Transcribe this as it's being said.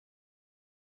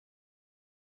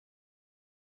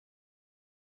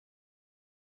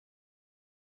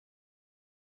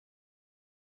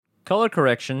Color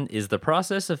correction is the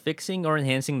process of fixing or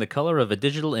enhancing the color of a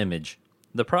digital image.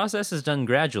 The process is done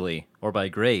gradually, or by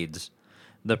grades.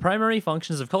 The primary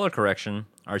functions of color correction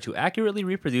are to accurately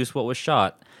reproduce what was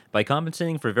shot by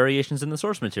compensating for variations in the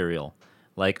source material,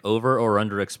 like over or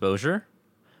under exposure,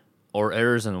 or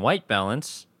errors in white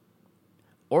balance,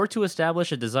 or to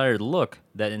establish a desired look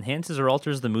that enhances or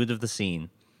alters the mood of the scene.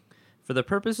 For the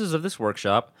purposes of this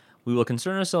workshop, we will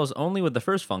concern ourselves only with the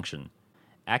first function,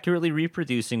 accurately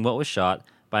reproducing what was shot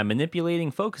by manipulating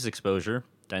focus exposure,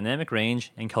 dynamic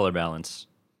range, and color balance.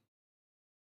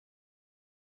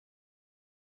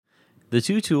 The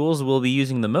two tools we'll be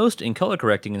using the most in color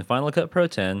correcting in Final Cut Pro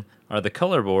 10 are the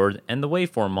color board and the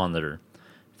waveform monitor.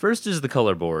 First is the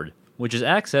color board, which is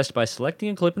accessed by selecting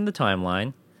a clip in the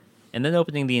timeline, and then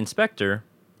opening the inspector,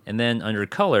 and then under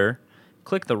color,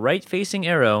 click the right-facing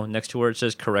arrow next to where it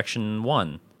says Correction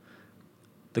 1.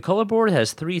 The color board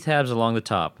has 3 tabs along the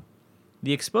top.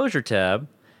 The exposure tab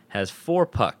has 4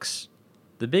 pucks.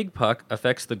 The big puck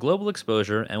affects the global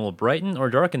exposure and will brighten or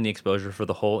darken the exposure for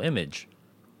the whole image.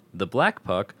 The black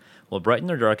puck will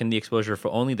brighten or darken the exposure for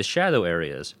only the shadow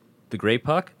areas, the gray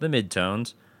puck, the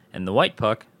midtones, and the white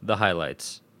puck, the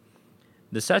highlights.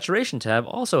 The saturation tab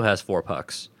also has 4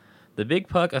 pucks. The big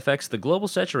puck affects the global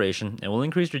saturation and will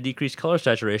increase or decrease color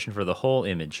saturation for the whole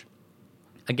image.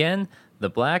 Again, the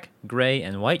black, gray,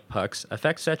 and white pucks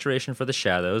affect saturation for the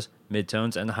shadows,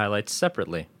 midtones, and highlights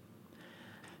separately.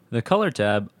 The color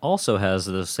tab also has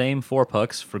the same 4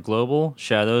 pucks for global,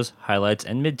 shadows, highlights,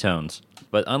 and midtones,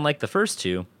 but unlike the first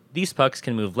two, these pucks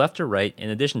can move left or right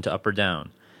in addition to up or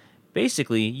down.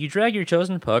 Basically, you drag your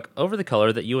chosen puck over the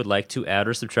color that you would like to add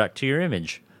or subtract to your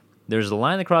image. There's a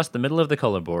line across the middle of the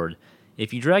color board.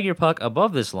 If you drag your puck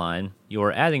above this line, you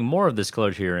are adding more of this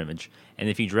color to your image, and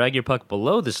if you drag your puck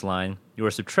below this line, you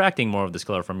are subtracting more of this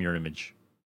color from your image.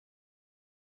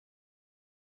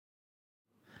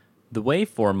 The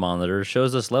waveform monitor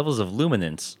shows us levels of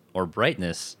luminance, or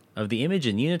brightness, of the image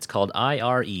in units called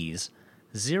IREs.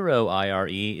 0 IRE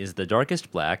is the darkest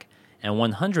black, and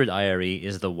 100 IRE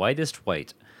is the whitest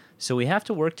white, so we have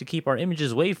to work to keep our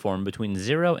image's waveform between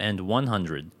 0 and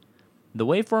 100. The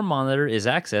waveform monitor is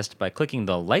accessed by clicking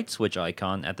the light switch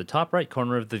icon at the top right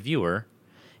corner of the viewer,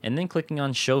 and then clicking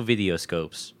on Show Video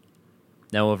Scopes.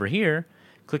 Now over here,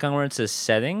 click on where it says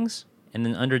Settings, and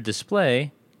then under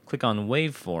Display, click on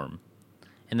Waveform.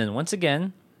 And then once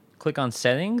again, click on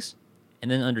Settings,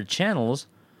 and then under Channels,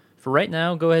 for right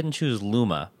now, go ahead and choose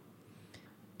Luma.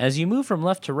 As you move from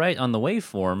left to right on the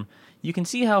waveform, you can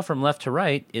see how from left to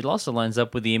right, it also lines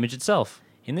up with the image itself.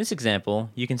 In this example,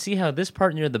 you can see how this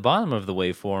part near the bottom of the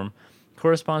waveform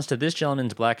corresponds to this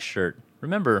gentleman's black shirt.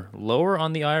 Remember, lower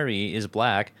on the IRE is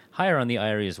black, higher on the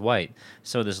IRE is white,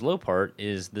 so this low part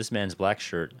is this man's black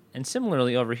shirt. And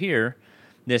similarly over here,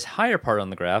 this higher part on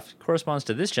the graph corresponds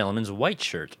to this gentleman's white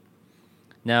shirt.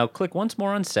 Now click once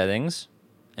more on Settings,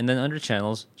 and then under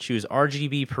Channels, choose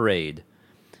RGB Parade.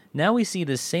 Now we see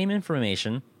this same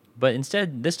information, but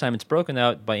instead this time it's broken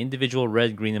out by individual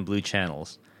red, green, and blue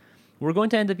channels. We're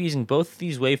going to end up using both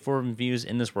these waveform views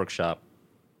in this workshop.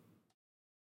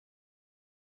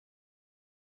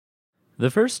 The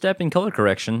first step in color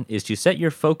correction is to set your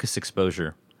focus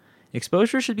exposure.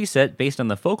 Exposure should be set based on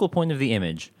the focal point of the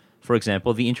image, for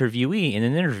example, the interviewee in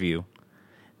an interview.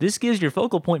 This gives your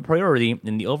focal point priority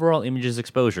in the overall image's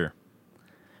exposure.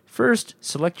 First,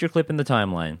 select your clip in the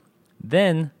timeline.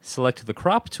 Then, select the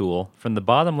crop tool from the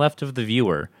bottom left of the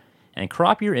viewer, and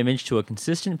crop your image to a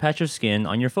consistent patch of skin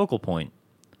on your focal point.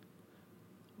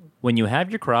 When you have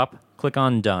your crop, click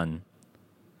on Done.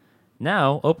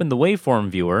 Now, open the waveform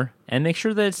viewer and make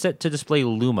sure that it's set to display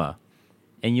Luma,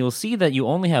 and you'll see that you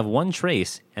only have one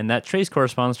trace, and that trace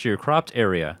corresponds to your cropped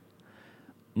area.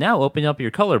 Now open up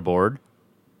your color board,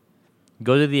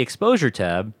 go to the Exposure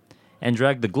tab, and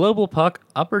drag the global puck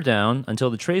up or down until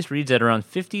the trace reads at around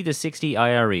 50 to 60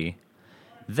 IRE.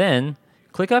 Then,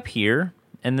 click up here,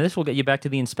 and this will get you back to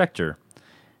the inspector.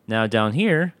 Now down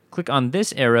here, click on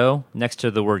this arrow next to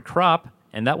the word crop,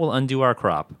 and that will undo our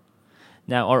crop.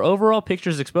 Now our overall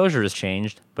picture's exposure has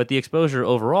changed, but the exposure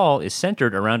overall is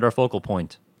centered around our focal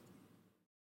point.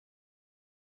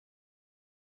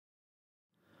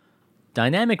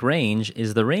 Dynamic range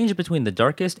is the range between the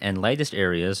darkest and lightest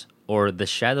areas, or the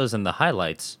shadows and the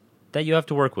highlights, that you have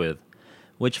to work with,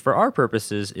 which for our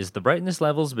purposes is the brightness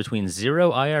levels between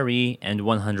 0 IRE and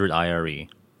 100 IRE.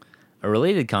 A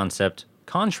related concept,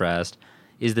 contrast,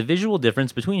 is the visual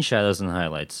difference between shadows and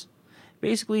highlights.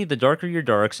 Basically, the darker your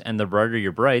darks and the brighter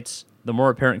your brights, the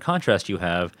more apparent contrast you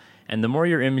have, and the more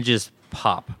your images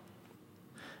pop.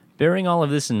 Bearing all of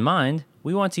this in mind,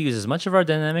 we want to use as much of our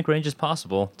dynamic range as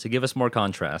possible to give us more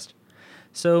contrast.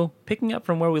 So, picking up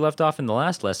from where we left off in the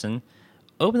last lesson,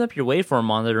 open up your waveform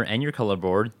monitor and your color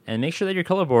board, and make sure that your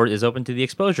color board is open to the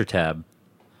exposure tab.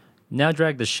 Now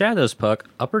drag the shadows puck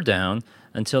up or down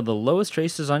until the lowest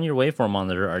traces on your waveform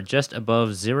monitor are just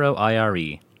above 0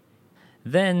 IRE.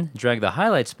 Then drag the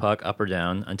highlights puck up or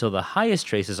down until the highest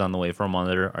traces on the waveform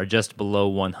monitor are just below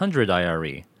 100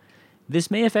 IRE.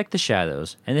 This may affect the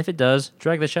shadows, and if it does,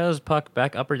 drag the shadows puck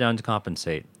back up or down to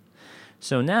compensate.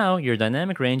 So now your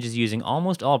dynamic range is using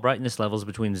almost all brightness levels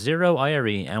between 0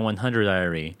 IRE and 100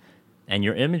 IRE, and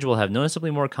your image will have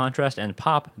noticeably more contrast and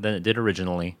pop than it did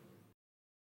originally.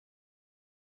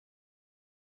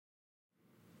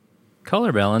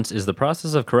 Color balance is the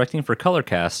process of correcting for color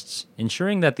casts,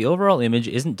 ensuring that the overall image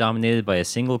isn't dominated by a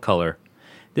single color.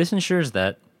 This ensures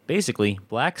that, basically,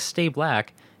 blacks stay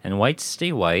black and whites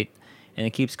stay white, and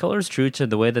it keeps colors true to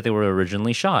the way that they were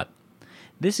originally shot.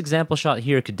 This example shot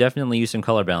here could definitely use some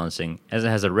color balancing, as it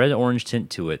has a red-orange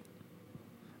tint to it.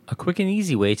 A quick and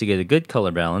easy way to get a good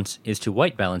color balance is to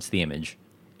white balance the image.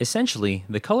 Essentially,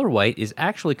 the color white is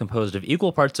actually composed of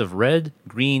equal parts of red,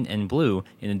 green, and blue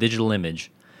in a digital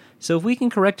image. So if we can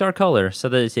correct our color so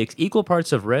that it takes equal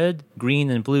parts of red,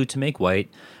 green, and blue to make white,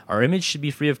 our image should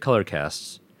be free of color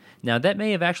casts. Now that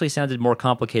may have actually sounded more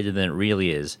complicated than it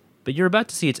really is, but you're about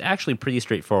to see it's actually pretty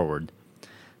straightforward.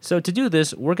 So to do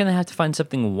this, we're going to have to find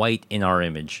something white in our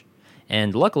image.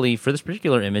 And luckily, for this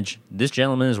particular image, this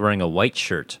gentleman is wearing a white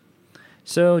shirt.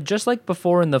 So just like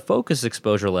before in the focus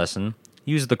exposure lesson,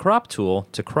 use the crop tool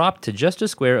to crop to just a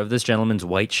square of this gentleman's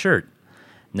white shirt.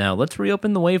 Now let's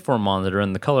reopen the waveform monitor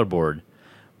and the color board.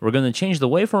 We're going to change the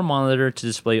waveform monitor to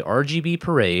display RGB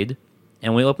parade,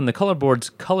 and we'll open the color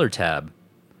board's color tab.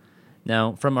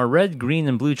 Now, from our red, green,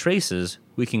 and blue traces,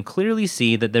 we can clearly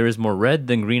see that there is more red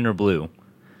than green or blue.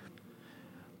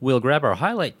 We'll grab our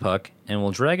highlight puck and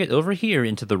we'll drag it over here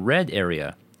into the red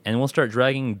area, and we'll start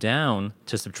dragging down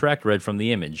to subtract red from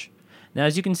the image. Now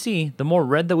as you can see, the more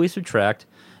red that we subtract,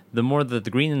 the more that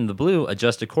the green and the blue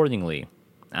adjust accordingly.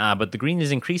 But the green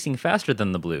is increasing faster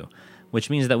than the blue, which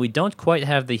means that we don't quite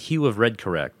have the hue of red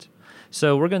correct.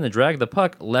 So we're going to drag the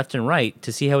puck left and right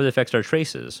to see how it affects our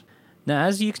traces. Now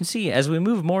as you can see, as we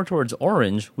move more towards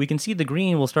orange, we can see the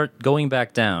green will start going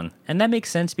back down, and that makes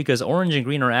sense because orange and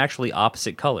green are actually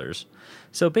opposite colors.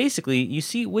 So basically, you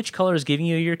see which color is giving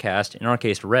you your cast, in our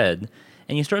case red,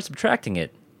 and you start subtracting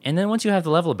it. And then once you have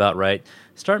the level about right,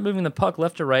 start moving the puck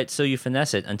left to right so you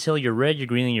finesse it until your red, your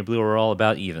green, and your blue are all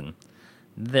about even.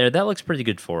 There, that looks pretty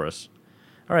good for us.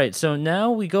 Alright, so now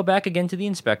we go back again to the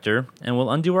inspector, and we'll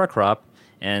undo our crop,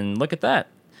 and look at that.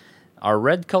 Our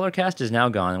red color cast is now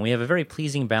gone, and we have a very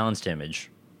pleasing balanced image.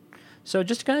 So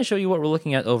just to kind of show you what we're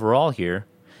looking at overall here,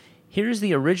 here's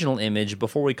the original image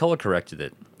before we color corrected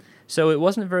it. So it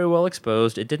wasn't very well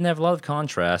exposed, it didn't have a lot of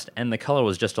contrast, and the color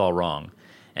was just all wrong.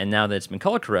 And now that it's been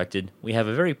color corrected, we have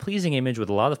a very pleasing image with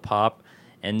a lot of pop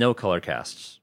and no color casts.